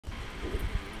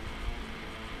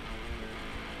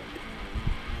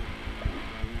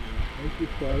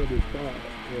just spotted his spot. Well,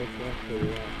 it's off the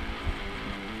rock.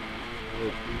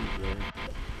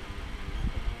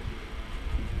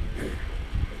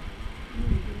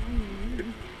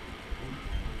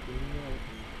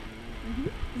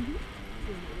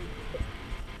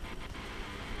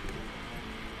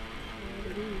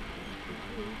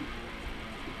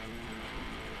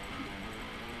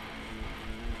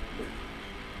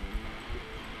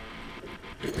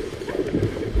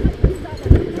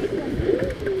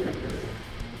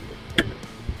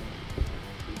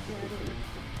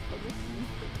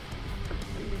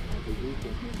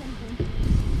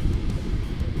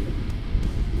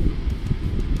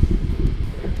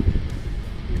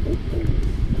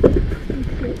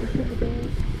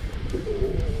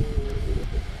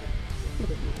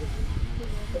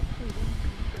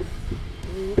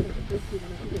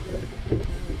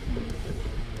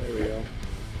 There we go.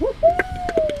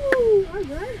 Woohoo! All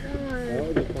right, That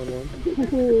was a fun one.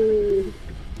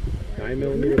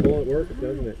 9mm bullet works,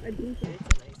 doesn't it?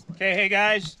 Okay, hey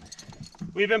guys,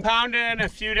 we've been pounding a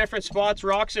few different spots,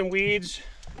 rocks and weeds.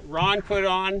 Ron put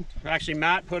on, actually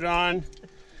Matt put on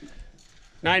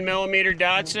 9mm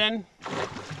Dadson.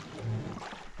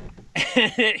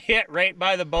 And it hit right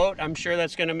by the boat. I'm sure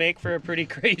that's going to make for a pretty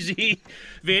crazy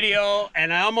video.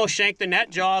 And I almost shanked the net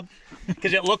job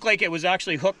because it looked like it was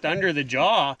actually hooked under the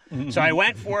jaw. So I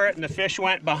went for it and the fish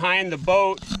went behind the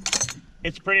boat.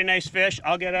 It's a pretty nice fish.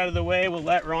 I'll get out of the way. We'll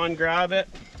let Ron grab it.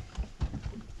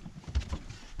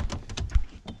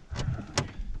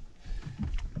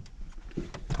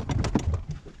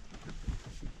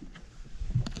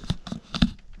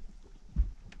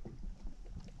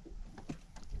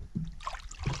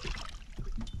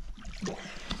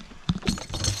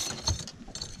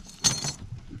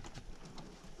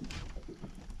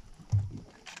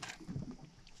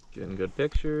 Getting good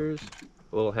pictures.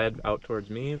 A little head out towards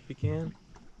me if you can.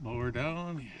 Lower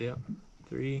down. Yep.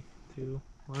 3, 2,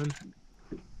 1.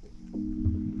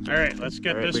 All right, let's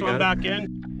get this one back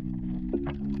in.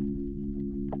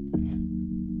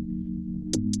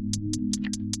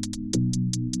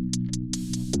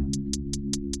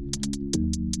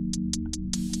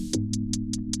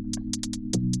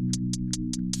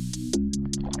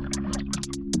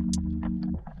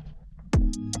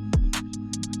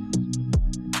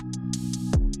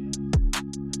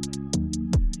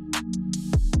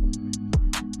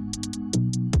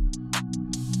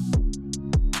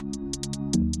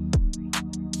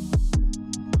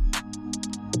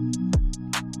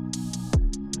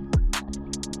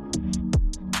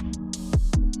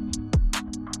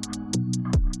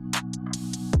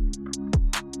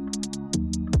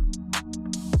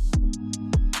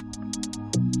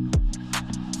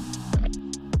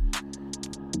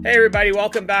 Hey everybody,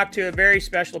 welcome back to a very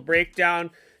special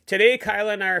breakdown. Today,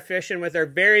 Kyla and I are fishing with our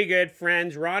very good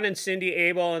friends, Ron and Cindy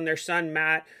Abel and their son,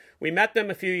 Matt. We met them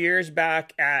a few years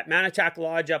back at Manitac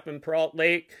Lodge up in Peralt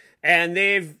Lake, and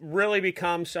they've really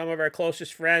become some of our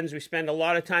closest friends. We spend a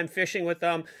lot of time fishing with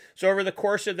them. So over the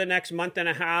course of the next month and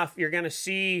a half, you're going to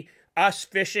see us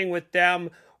fishing with them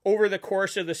over the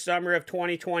course of the summer of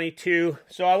 2022.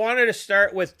 So I wanted to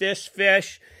start with this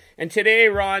fish. And today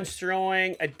Ron's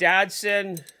throwing a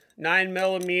Dadson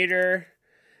 9mm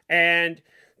and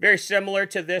very similar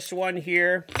to this one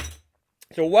here.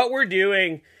 So what we're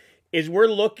doing is we're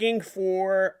looking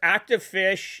for active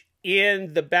fish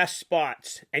in the best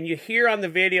spots. And you hear on the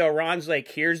video, Ron's like,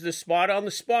 here's the spot on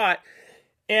the spot.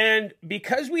 And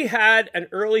because we had an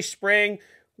early spring,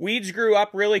 weeds grew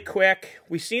up really quick.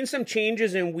 We've seen some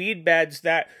changes in weed beds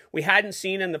that we hadn't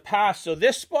seen in the past. So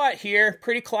this spot here,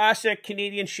 pretty classic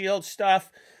Canadian Shield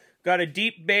stuff. Got a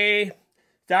deep bay.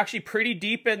 It's actually pretty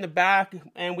deep in the back.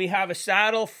 And we have a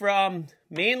saddle from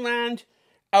mainland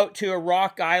out to a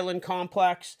rock island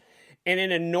complex. And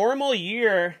in a normal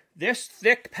year, this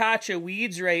thick patch of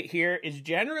weeds right here is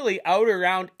generally out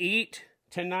around 8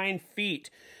 to 9 feet.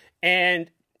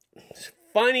 And it's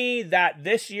funny that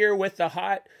this year with the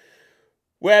hot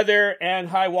weather and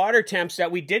high water temps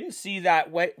that we didn't see that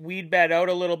wet weed bed out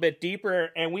a little bit deeper,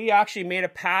 and we actually made a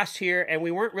pass here and we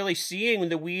weren't really seeing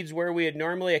the weeds where we had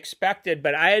normally expected.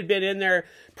 But I had been in there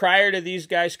prior to these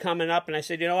guys coming up and I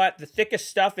said, you know what, the thickest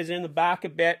stuff is in the back a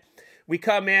bit. We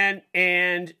come in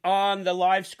and on the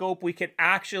live scope we could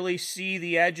actually see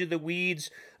the edge of the weeds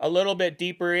a little bit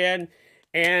deeper in,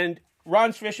 and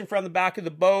Ron's fishing from the back of the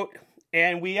boat.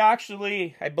 And we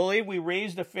actually, I believe we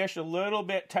raised the fish a little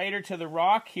bit tighter to the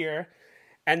rock here.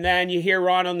 And then you hear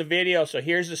Ron on the video. So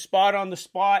here's the spot on the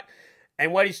spot.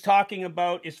 And what he's talking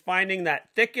about is finding that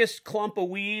thickest clump of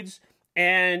weeds.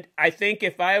 And I think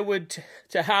if I would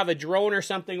to have a drone or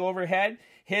something overhead,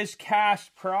 his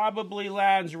cast probably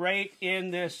lands right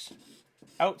in this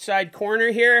outside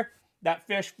corner here. That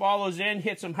fish follows in,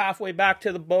 hits him halfway back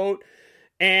to the boat,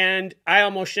 and I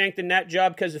almost shanked the net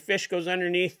job because the fish goes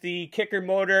underneath the kicker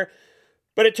motor.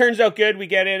 But it turns out good. We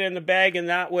get it in the bag, and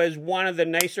that was one of the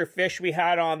nicer fish we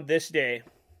had on this day.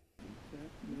 Now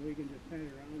we can just head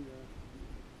around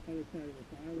the other side of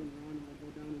the island, Ron, and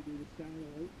we'll go down and do the saddle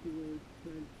out to where it's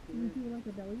trying to Can you do like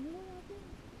a belly roll out there?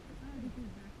 I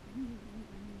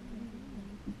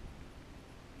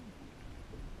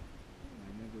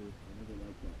never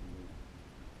liked that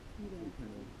when they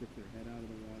kind of stick their head out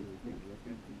of the water and take a look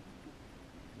at them.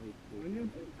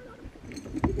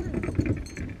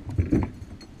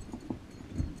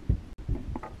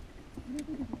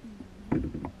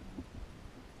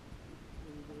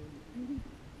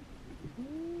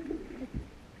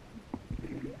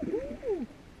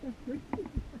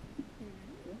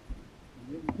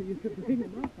 You could bring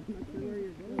them up. I'm not sure where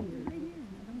you're going.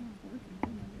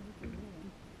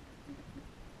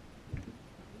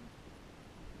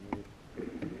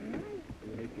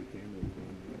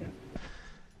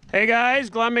 Hey guys,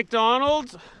 Glenn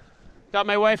McDonald. Got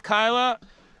my wife Kyla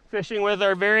fishing with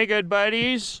our very good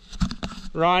buddies,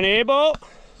 Ron Abel.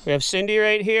 We have Cindy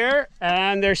right here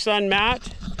and their son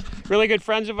Matt, really good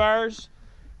friends of ours.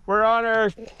 We're on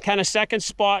our kind of second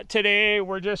spot today.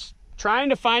 We're just trying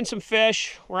to find some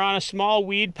fish. We're on a small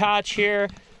weed patch here.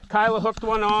 Kyla hooked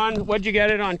one on. What'd you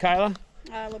get it on, Kyla?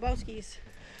 Lubowski's.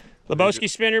 Lubowski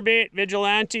spinnerbait,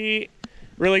 Vigilante,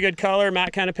 really good color.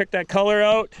 Matt kind of picked that color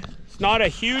out. It's not a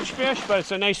huge fish, but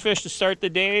it's a nice fish to start the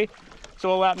day. So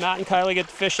we'll let Matt and Kyla get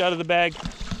the fish out of the bag.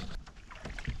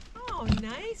 Oh,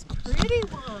 nice, pretty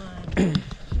one.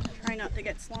 Try not to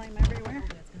get slime everywhere.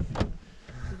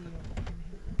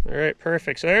 All right,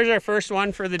 perfect. So there's our first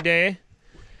one for the day.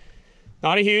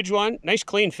 Not a huge one. Nice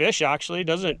clean fish, actually.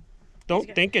 Don't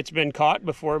think it's been caught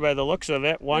before by the looks of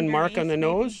it. One mark on the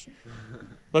nose.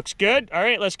 Looks good. All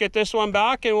right, let's get this one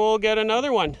back and we'll get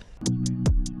another one.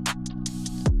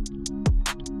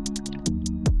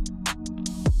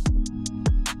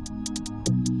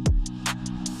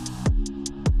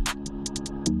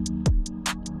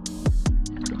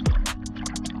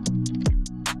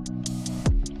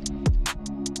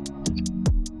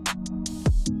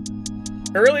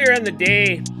 Earlier in the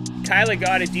day, Kyla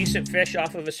got a decent fish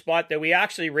off of a spot that we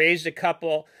actually raised a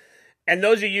couple. And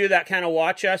those of you that kind of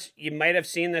watch us, you might have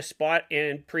seen this spot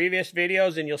in previous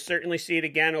videos, and you'll certainly see it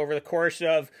again over the course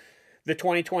of the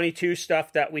 2022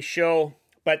 stuff that we show.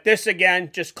 But this,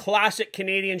 again, just classic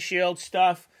Canadian Shield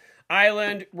stuff.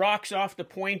 Island, rocks off the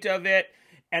point of it.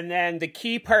 And then the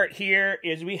key part here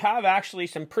is we have actually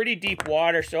some pretty deep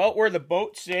water. So out where the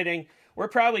boat's sitting, we're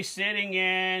probably sitting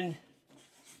in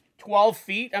 12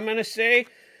 feet, I'm going to say.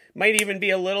 Might even be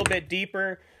a little bit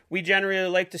deeper. We generally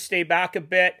like to stay back a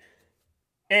bit.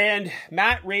 And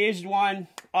Matt raised one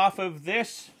off of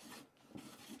this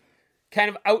kind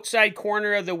of outside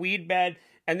corner of the weed bed.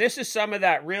 And this is some of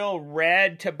that real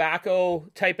red tobacco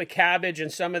type of cabbage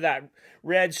and some of that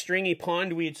red stringy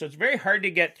pondweed. So it's very hard to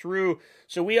get through.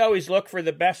 So we always look for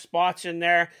the best spots in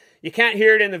there. You can't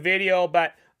hear it in the video,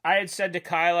 but I had said to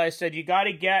Kyla, I said, you got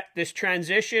to get this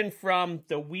transition from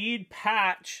the weed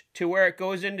patch to where it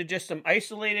goes into just some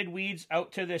isolated weeds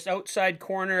out to this outside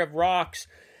corner of rocks.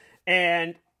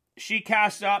 And she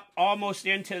cast up almost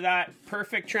into that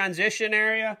perfect transition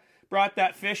area, brought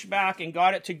that fish back and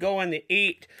got it to go in the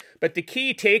 8. But the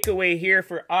key takeaway here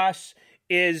for us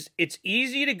is it's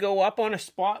easy to go up on a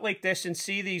spot like this and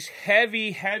see these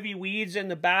heavy, heavy weeds in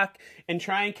the back and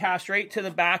try and cast right to the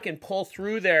back and pull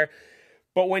through there.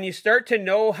 But when you start to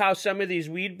know how some of these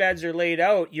weed beds are laid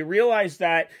out, you realize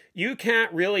that you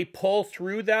can't really pull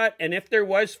through that. And if there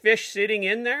was fish sitting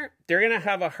in there, they're going to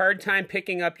have a hard time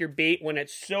picking up your bait when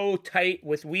it's so tight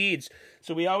with weeds.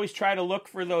 So we always try to look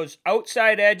for those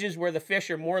outside edges where the fish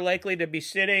are more likely to be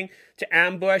sitting to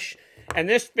ambush. And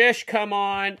this fish come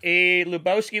on a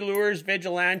Lubowski Lures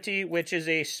Vigilante, which is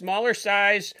a smaller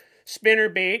size spinner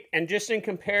bait. And just in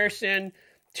comparison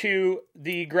to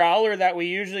the growler that we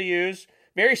usually use,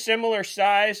 very similar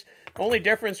size. Only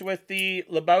difference with the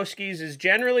Lubowskis is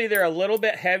generally they're a little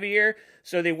bit heavier,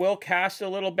 so they will cast a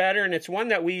little better. And it's one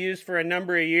that we use for a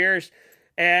number of years.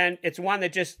 And it's one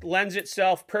that just lends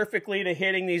itself perfectly to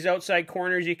hitting these outside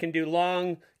corners. You can do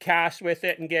long casts with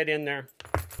it and get in there.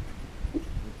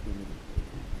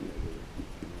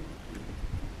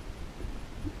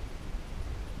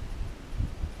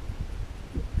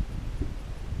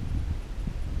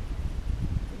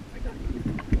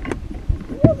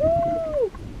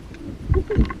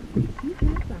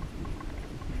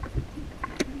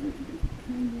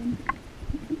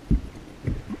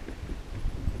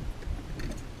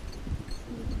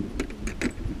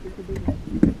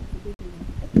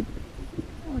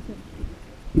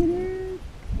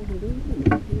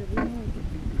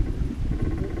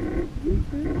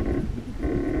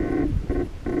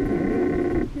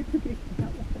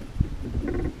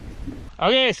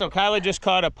 Okay, so Kyla just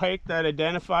caught a pike that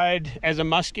identified as a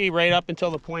muskie right up until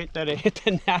the point that it hit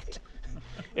the net.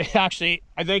 It actually,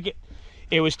 I think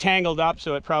it was tangled up,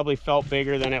 so it probably felt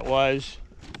bigger than it was.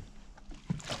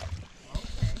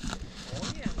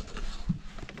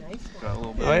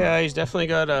 Oh yeah, he's definitely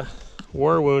got a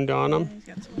war wound on him.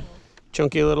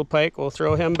 Chunky little pike. We'll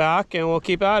throw him back and we'll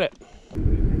keep at it.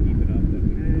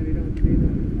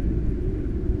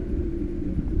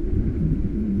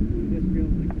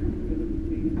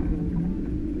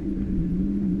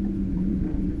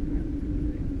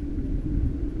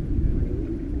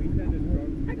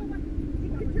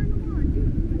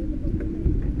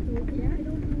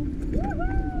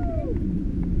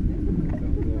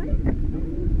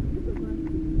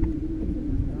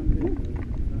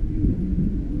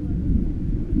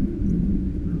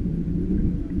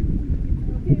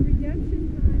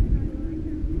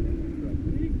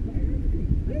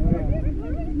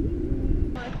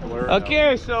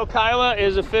 Okay, so Kyla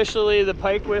is officially the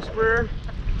pike whisperer.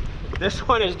 This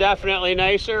one is definitely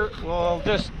nicer. We'll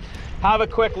just have a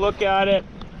quick look at it.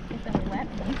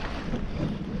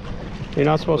 You're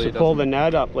not supposed to pull the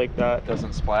net up like that.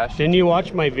 Doesn't splash. Didn't you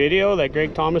watch my video that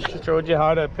Greg Thomas showed you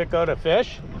how to pick out a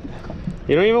fish?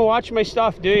 You don't even watch my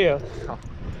stuff, do you?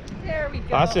 There we go.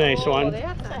 That's a nice one.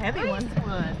 That's a heavy one.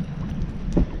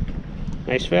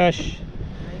 Nice fish.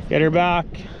 Get her back.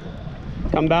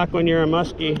 Come back when you're a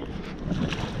muskie.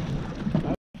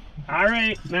 All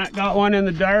right, Matt got one in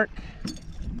the dark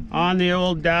on the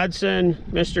old Dadson,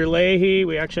 Mr. Leahy.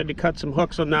 We actually had to cut some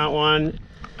hooks on that one.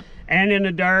 And in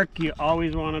the dark, you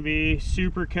always want to be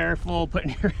super careful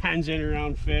putting your hands in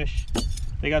around fish.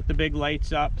 They got the big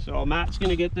lights up, so Matt's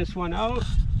gonna get this one out.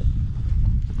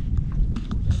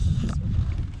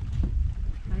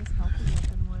 Nice healthy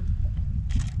looking one.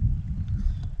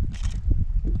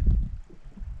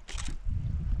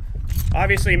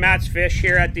 Obviously Matt's fish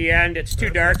here at the end. It's too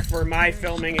dark for my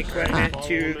filming equipment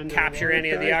to capture any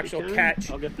of the actual catch,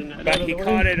 but he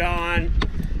caught it on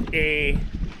a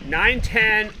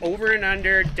 910 over and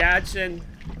under Dadson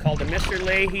called a Mr.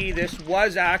 Leahy. This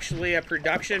was actually a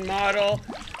production model.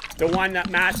 The one that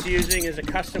Matt's using is a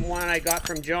custom one I got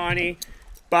from Johnny,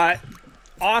 but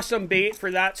awesome bait for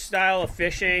that style of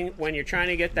fishing when you're trying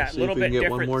to get that little bit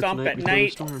different thump at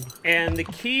night. And the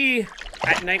key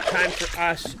at nighttime for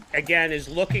us, again, is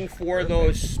looking for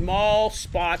those small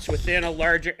spots within a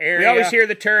larger area. We always hear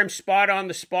the term spot on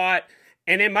the spot.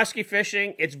 And in musky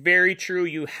fishing, it's very true.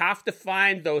 You have to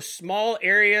find those small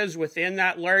areas within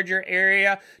that larger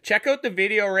area. Check out the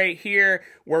video right here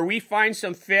where we find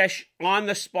some fish on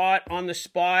the spot,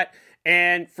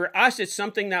 And for us, it's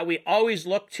something that we always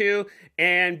look to.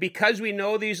 And because we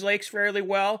know these lakes fairly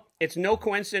well, it's no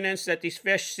coincidence that these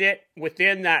fish sit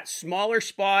within that smaller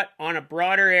spot on a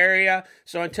broader area.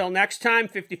 So until next time,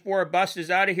 54 Bust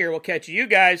is out of here. We'll catch you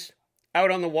guys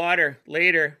out on the water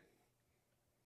later.